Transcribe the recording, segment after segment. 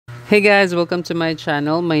Hey guys, welcome to my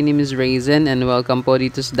channel. My name is Raisin and welcome po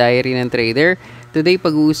dito sa Diary ng Trader. Today,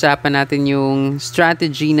 pag-uusapan natin yung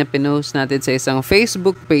strategy na pinost natin sa isang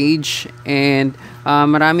Facebook page and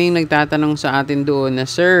maraming nagtatanong sa atin doon na,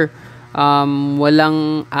 Sir,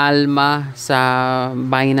 walang ALMA sa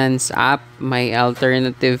Binance app. May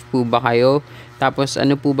alternative po ba kayo? Tapos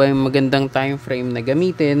ano po ba yung magandang time frame na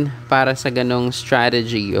gamitin para sa ganong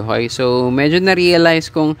strategy? Okay, so medyo na-realize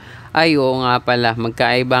kong oo nga pala,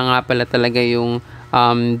 magkaiba nga pala talaga yung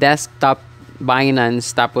desktop Binance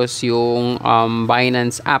tapos yung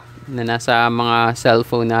Binance app na nasa mga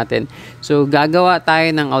cellphone natin. So gagawa tayo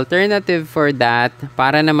ng alternative for that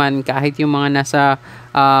para naman kahit yung mga nasa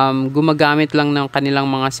gumagamit lang ng kanilang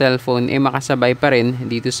mga cellphone makasabay pa rin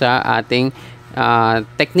dito sa ating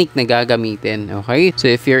technique na gagamitin. Okay, so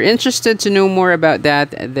if you're interested to know more about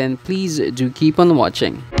that, then please do keep on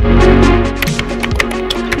watching.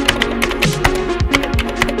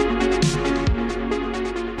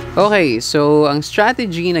 Okay, so ang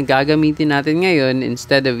strategy na gagamitin natin ngayon,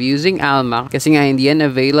 instead of using ALMA, kasi nga hindi yan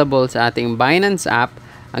available sa ating Binance app,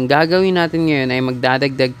 ang gagawin natin ngayon ay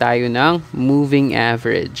magdadagdag tayo ng moving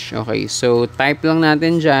average. Okay, so type lang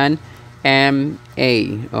natin dyan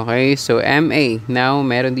MA. Okay, so MA. Now,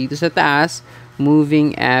 meron dito sa taas,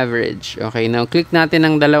 moving average. Okay, now click natin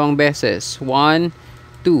ng dalawang beses. 1,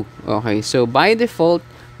 2. Okay, so by default,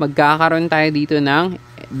 magkakaroon tayo dito ng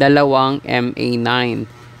dalawang MA9.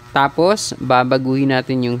 Tapos, babaguhin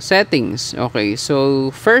natin yung settings. Okay,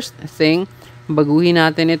 so first thing, baguhin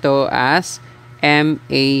natin ito as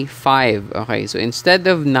MA5. Okay, so instead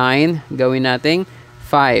of 9, gawin natin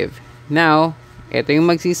 5. Now, ito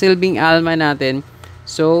yung magsisilbing ALMA natin.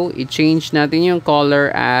 So, i-change natin yung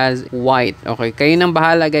color as white. Okay, kayo nang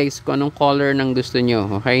bahala guys kung anong color nang gusto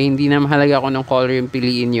nyo. Okay, hindi na mahalaga kung anong color yung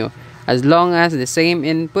piliin nyo. As long as the same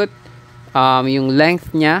input, yung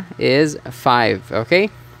length niya is 5.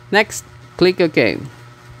 Okay, next, click OK.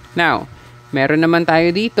 Now, meron naman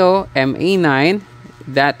tayo dito, MA9.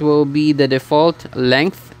 That will be the default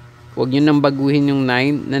length. Huwag nyo nang baguhin yung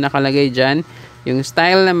 9 na nakalagay dyan. Yung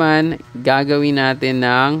style naman, gagawin natin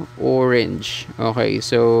ng orange. Okay,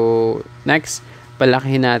 so next,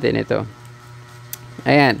 palakihin natin ito.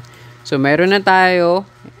 Ayan. So meron na tayo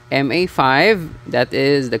MA5, that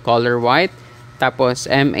is the color white. Tapos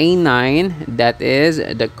MA9, that is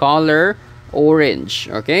the color orange.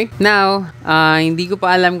 Okay? Now, hindi ko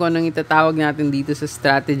pa alam kung anong itatawag natin dito sa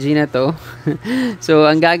strategy na to. So,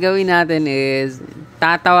 ang gagawin natin is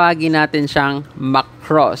tatawagin natin siyang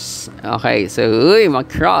MACross. Okay, so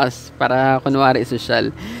MACross para kunwari social.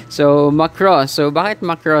 So MACross. So bakit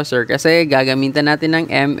MACross, sir? Kasi gagamitan natin ng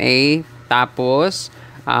MA tapos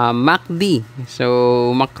MACD. So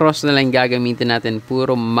MACross na lang gagamitin natin,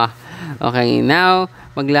 puro ma. Okay, now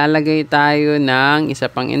maglalagay tayo ng isa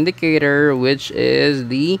pang indicator which is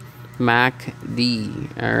the MACD.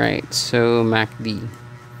 Alright, so MACD.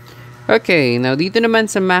 Okay, now dito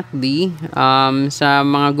naman sa MACD, sa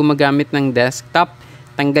mga gumagamit ng desktop,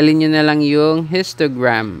 tanggalin nyo na lang yung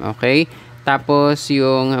histogram, okay? Tapos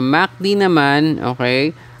yung MACD naman,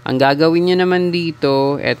 okay, ang gagawin nyo naman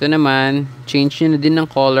dito, eto naman, change nyo na din ng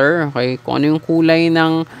color, okay? Kung ano yung kulay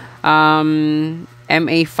ng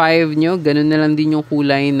MA5 nyo, ganun na lang din yung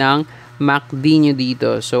kulay ng MACD nyo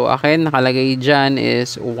dito. So, akin, nakalagay dyan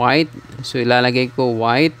is white. So, ilalagay ko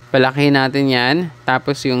white. Palakihin natin yan.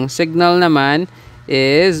 Tapos, yung signal naman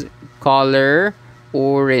is color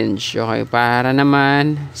orange. Okay, para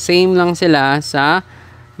naman, same lang sila sa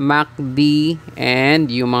MACD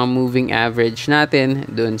and yung mga moving average natin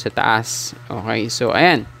dun sa taas. Okay, so,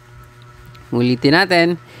 ayan. Ulitin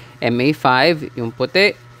natin. MA5, yung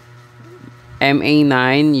puti. MA9,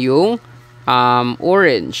 yung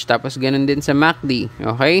orange. Tapos ganun din sa MACD.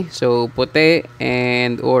 Okay? So puti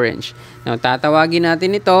and orange. Now tatawagin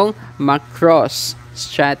natin itong MACross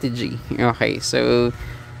Strategy. Okay? So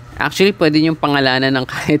actually pwede yung pangalanan ng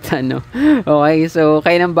kahit ano. Okay? So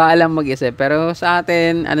kayo nang bahalang mag-isip. Pero sa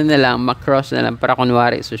atin, ano na lang, MACross na lang para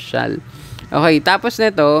kunwari social. Okay, tapos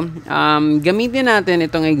nito, gamitin natin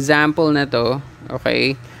itong example na to.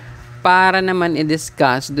 Okay? Para naman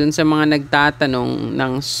i-discuss dun sa mga nagtatanong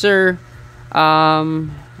ng, Sir,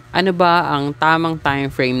 ano ba ang tamang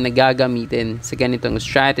time frame na gagamitin sa ganitong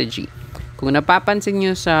strategy? Kung napapansin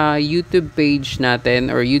nyo sa YouTube page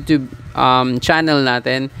natin or YouTube channel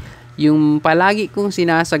natin, yung palagi kong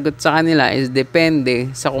sinasagot sa kanila is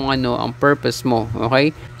depende sa kung ano ang purpose mo.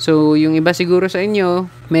 Okay? So, yung iba siguro sa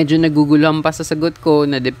inyo, medyo naguguluhan pa sa sagot ko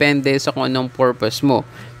na depende sa kung anong purpose mo.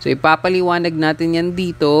 So, ipapaliwanag natin yan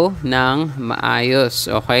dito ng maayos.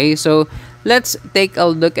 Okay? So, let's take a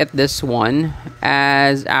look at this one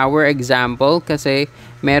as our example kasi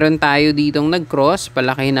meron tayo ditong nag-cross.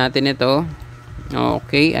 Palakihin natin ito.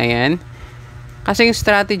 Okay, ayan. Kasi yung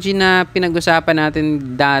strategy na pinag-usapan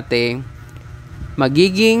natin dati,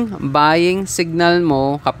 magiging buying signal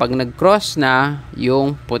mo kapag nag-cross na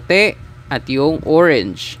yung puti at yung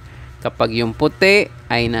orange. Kapag yung puti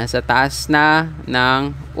ay nasa taas na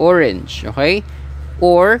ng orange, okay?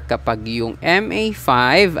 Or kapag yung MA5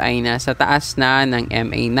 ay nasa taas na ng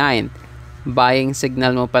MA9. Buying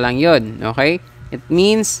signal mo pa lang yun, okay? It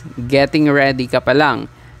means getting ready ka pa lang.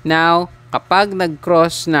 Now, kapag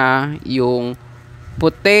nag-cross na yung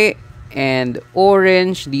puti and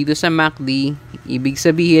orange dito sa MACD, ibig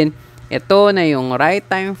sabihin, ito na yung right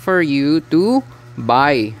time for you to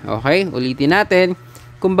buy. Okay? Ulitin natin.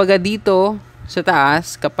 Kumbaga dito sa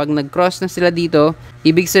taas, kapag nag-cross na sila dito,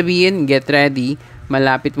 ibig sabihin, get ready,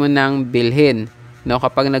 malapit mo nang bilhin. No,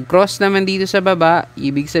 kapag nag-cross naman dito sa baba,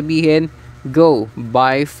 ibig sabihin, go,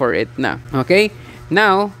 buy for it na. Okay?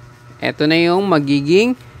 Now, ito na yung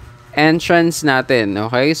magiging entrance natin.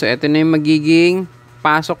 Okay? So, ito na yung magiging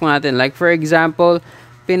pasok natin. Like for example,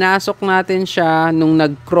 pinasok natin siya nung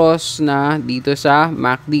nag-cross na dito sa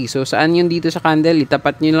MACD. So, saan yun dito sa candle?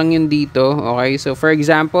 Itapat nyo lang yun dito. Okay? So, for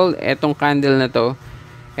example, etong candle na to,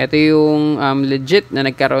 ito yung legit na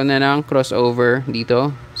nagkaroon na ng crossover dito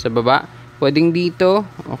sa baba. Pwedeng dito,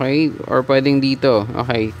 okay? Or pwedeng dito.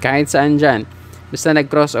 Okay? Kahit saan dyan. Basta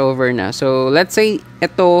nag-crossover na. So, let's say,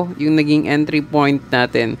 ito yung naging entry point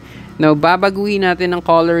natin. Now, babaguhin natin ng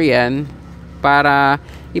color yan para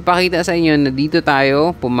ipakita sa inyo na dito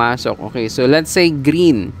tayo pumasok. Okay, so let's say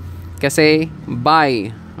green. Kasi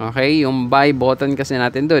buy. Okay, yung buy button kasi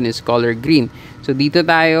natin doon is color green. So dito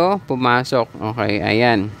tayo pumasok. Okay,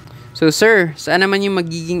 ayan. So sir, saan naman yung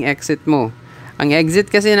magiging exit mo? Ang exit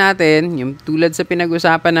kasi natin, yung tulad sa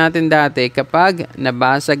pinag-usapan natin dati, kapag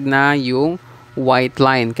nabasag na yung white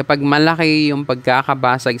line. Kapag malaki yung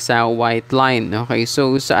pagkakabasag sa white line. Okay,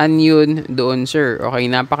 so saan yun doon, sir? Okay,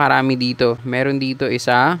 napakarami dito. Meron dito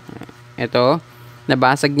isa. Ito.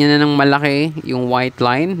 Nabasag niya na ng malaki yung white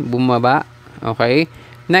line. Bumaba. Okay.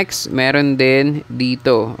 Next, meron din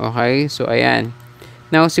dito. Okay, so ayan.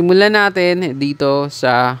 Now, simulan natin dito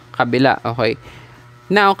sa kabila. Okay.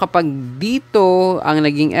 Now, kapag dito ang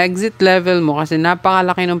naging exit level mo kasi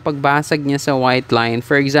napakalaki ng pagbasag niya sa white line.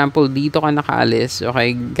 For example, dito ka nakaalis.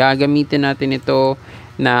 Okay, gagamitin natin ito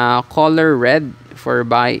na color red for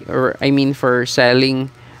buy or I mean for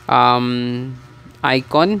selling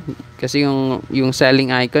icon kasi yung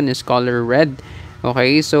selling icon is color red.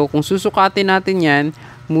 Okay, so kung susukatin natin 'yan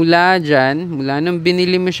mula diyan, mula nung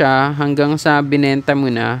binili mo siya hanggang sa binenta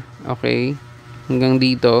mo na, okay? Hanggang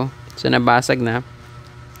dito sa nabasag na.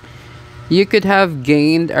 You could have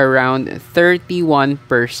gained around 31%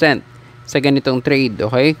 sa ganitong trade,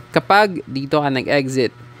 okay? Kapag dito ka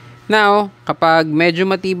nag-exit. Now, kapag medyo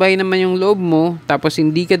matibay naman yung loob mo, tapos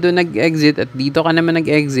hindi ka doon nag-exit at dito ka naman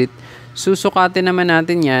nag-exit, susukatin naman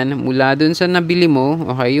natin yan mula doon sa nabili mo,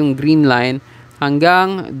 okay, yung green line,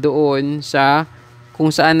 hanggang doon sa kung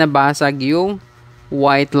saan nabasag yung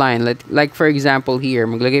white line. Like for example here,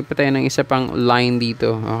 maglagay pa tayo ng isa pang line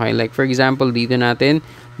dito. Okay, like for example, dito natin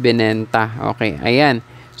binenta. Okay, ayan.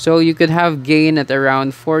 So, you could have gain at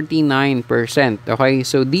around 49%. Okay,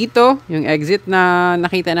 so dito, yung exit na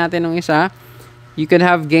nakita natin ng isa, you could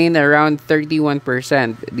have gain around 31%.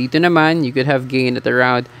 Dito naman, you could have gain at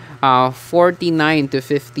around 49 to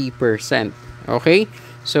 50%. Okay,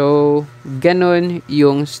 so ganun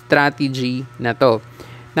yung strategy na to.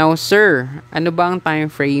 Now, sir, ano ba ang time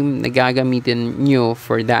frame na gagamitin nyo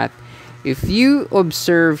for that? If you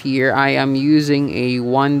observe here, I am using a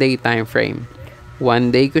 1-day time frame.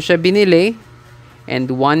 1 day ko siya binili and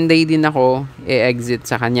 1 day din ako i-exit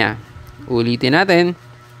sa kanya. Ulitin natin.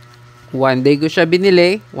 1 day ko siya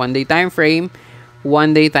binili, 1 day time frame,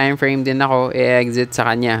 1 day time frame din ako i-exit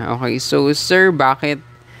sa kanya. Okay, so sir, bakit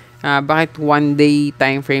 1 day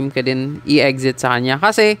time frame ka din i-exit sa kanya?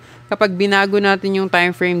 Kasi kapag binago natin yung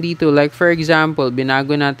time frame dito, like for example,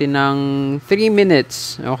 binago natin ng 3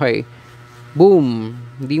 minutes, okay, boom,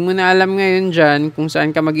 hindi mo na alam ngayon dyan kung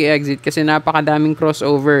saan ka mag-i-exit kasi napakadaming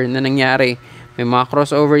crossover na nangyari. May mga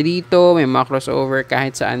crossover dito, may mga crossover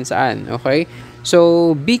kahit saan-saan, okay?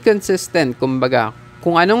 So, be consistent, kumbaga.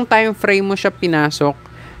 Kung anong time frame mo siya pinasok,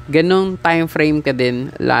 ganong time frame ka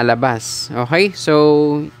din lalabas, okay?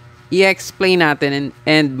 So, i-explain natin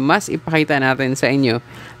and mas ipakita natin sa inyo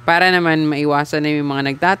para naman maiwasan na yung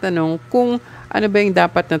mga nagtatanong kung ano ba yung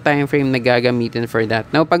dapat na time frame na gagamitin for that.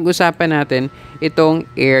 Now, pag-usapan natin itong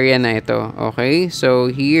area na ito. Okay? So,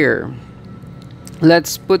 here,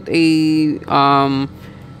 let's put a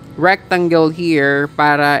rectangle here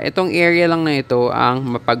para itong area lang na ito ang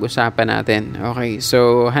mapag-usapan natin. Okay,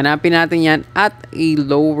 so hanapin natin yan at a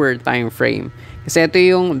lower time frame. Kasi ito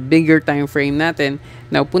yung bigger time frame natin.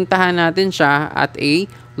 Now, puntahan natin siya at a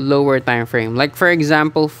lower time frame. Like for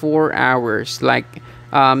example, 4 hours. Like,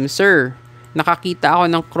 sir, nakakita ako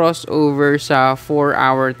ng crossover sa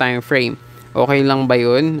 4-hour time frame. Okay lang ba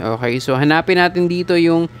yun? Okay, so hanapin natin dito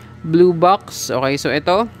yung blue box. Okay, so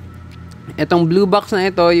itong blue box na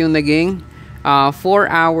ito yung naging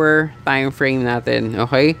 4-hour time frame natin.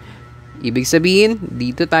 Okay, ibig sabihin,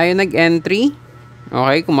 dito tayo nag-entry.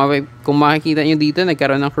 Okay, kung makikita nyo dito,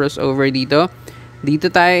 nagkaroon ng crossover dito. Dito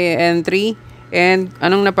tayo entry. And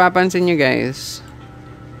anong napapansin nyo guys?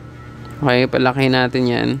 Okay, palaki natin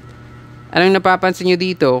yan. Anong napapansin nyo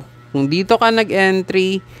dito? Kung dito ka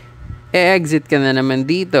nag-entry, exit ka na naman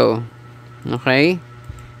dito. Okay?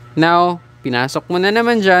 Now, pinasok mo na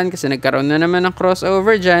naman dyan kasi nagkaroon na naman ng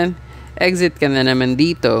crossover dyan. Exit ka na naman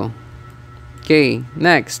dito. Okay,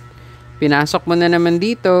 next. Pinasok mo na naman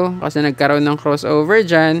dito kasi nagkaroon ng crossover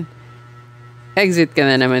dyan. Exit ka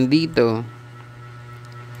na naman dito.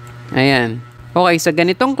 Ayan. Okay, sa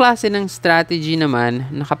ganitong klase ng strategy naman,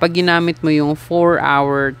 na kapag ginamit mo yung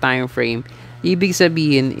 4-hour time frame, ibig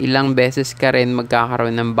sabihin, ilang beses ka rin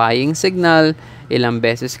magkakaroon ng buying signal, ilang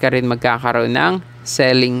beses ka rin magkakaroon ng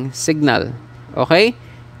selling signal. Okay?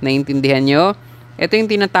 Naintindihan nyo? Ito yung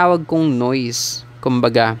tinatawag kong noise.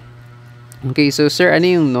 Kumbaga. Okay, so sir, ano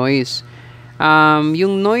yung noise?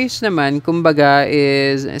 Yung noise naman, kumbaga,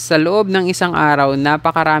 is sa loob ng isang araw,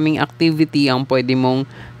 napakaraming activity ang pwede mong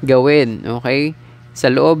gawin. Okay?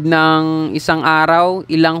 Sa loob ng isang araw,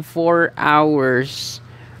 ilang 4 hours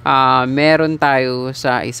meron tayo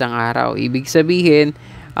sa isang araw. Ibig sabihin,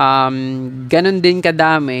 ganun din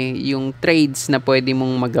kadami yung trades na pwede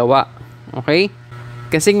mong magawa. Okay?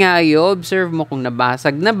 Kasi nga, i-observe mo kung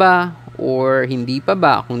nabasag na ba or hindi pa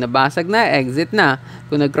ba. Kung nabasag na, exit na.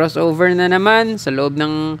 Kung nag-crossover na naman sa loob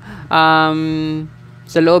ng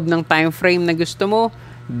time frame na gusto mo,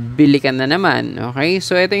 bili ka na naman. Okay?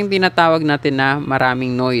 So, ito yung tinatawag natin na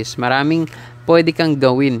maraming noise. Maraming pwede kang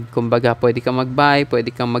gawin. Kumbaga, pwede kang mag-buy,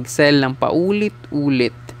 pwede kang mag-sell ng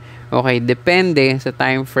paulit-ulit. Okay? Depende sa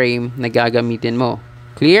time frame na gagamitin mo.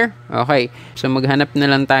 Clear? Okay. So, maghanap na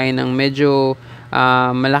lang tayo ng medyo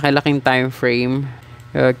malaki-laking time frame.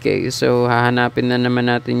 Okay. So, hahanapin na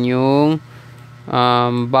naman natin yung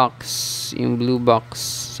box. Yung blue box.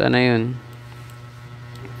 Sana yun?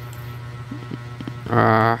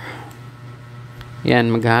 Yan.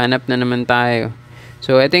 Maghahanap na naman tayo.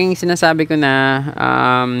 So, ito yung sinasabi ko na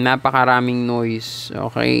napakaraming noise.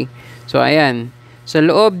 Okay? So, ayan. Sa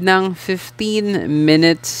loob ng 15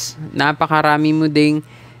 minutes, napakarami mo ding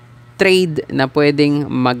trade na pwedeng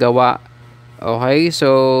magawa. Okay?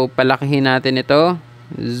 So, palakihin natin ito.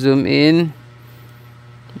 Zoom in.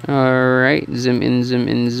 Alright. Zoom in, zoom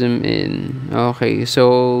in, zoom in. Okay.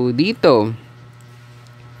 So, dito.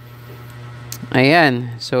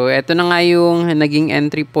 Ayan. So, ito na nga yung naging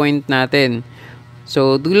entry point natin.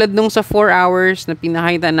 So, tulad nung sa 4 hours na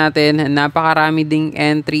pinakita natin, napakarami ding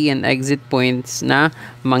entry and exit points na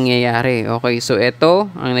mangyayari. Okay, so ito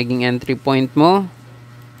ang naging entry point mo.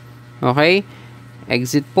 Okay,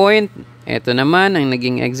 exit point, ito naman ang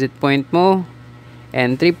naging exit point mo.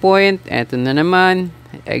 Entry point, ito na naman.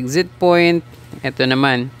 Exit point, ito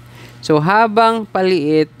naman. So, habang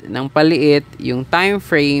paliit ng paliit yung time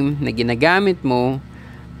frame na ginagamit mo,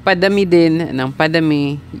 padami din ng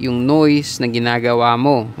padami yung noise na ginagawa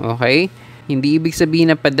mo. Okay? Hindi ibig sabihin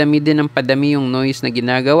na padami din ng padami yung noise na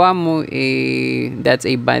ginagawa mo, that's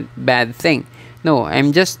a bad thing. No, I'm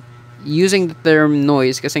just using the term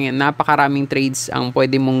noise kasi nga napakaraming trades ang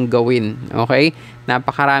pwede mong gawin. Okay?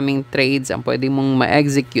 Napakaraming trades ang pwede mong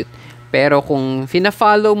ma-execute. Pero kung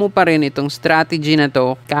fina-follow mo pa rin itong strategy na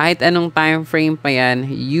to, kahit anong time frame pa yan,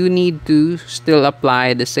 you need to still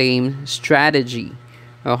apply the same strategy.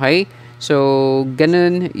 Okay? So,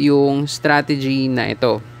 ganun yung strategy na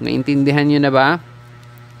ito. Naintindihan nyo na ba?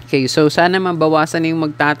 Okay, so sana mabawasan yung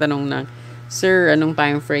magtatanong ng, sir, anong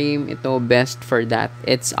time frame ito best for that?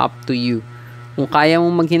 It's up to you. Kung kaya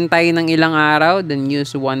mong maghintay ng ilang araw, then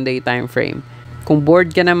use 1 day time frame. Kung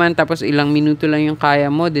bored ka naman tapos ilang minuto lang yung kaya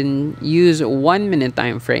mo, then use 1 minute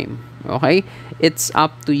time frame. Okay? It's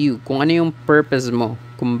up to you. Kung ano yung purpose mo,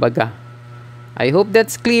 kumbaga. I hope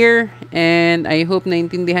that's clear and I hope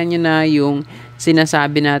naintindihan nyo na yung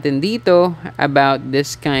sinasabi natin dito about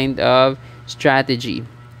this kind of strategy.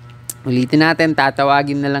 Ulitin natin,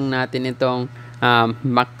 tatawagin na lang natin itong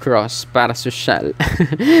MACross para social.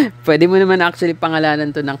 Pwede mo naman actually pangalanan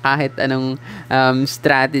to ng kahit anong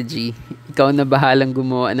strategy. ikaw na bahalang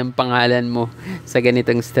gumawa ng pangalan mo sa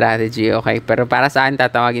ganitong strategy, okay? Pero para sa akin,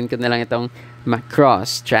 tatawagin ko na lang itong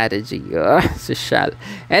MACross Strategy. Social.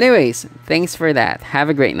 Anyways, thanks for that. Have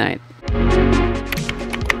a great night.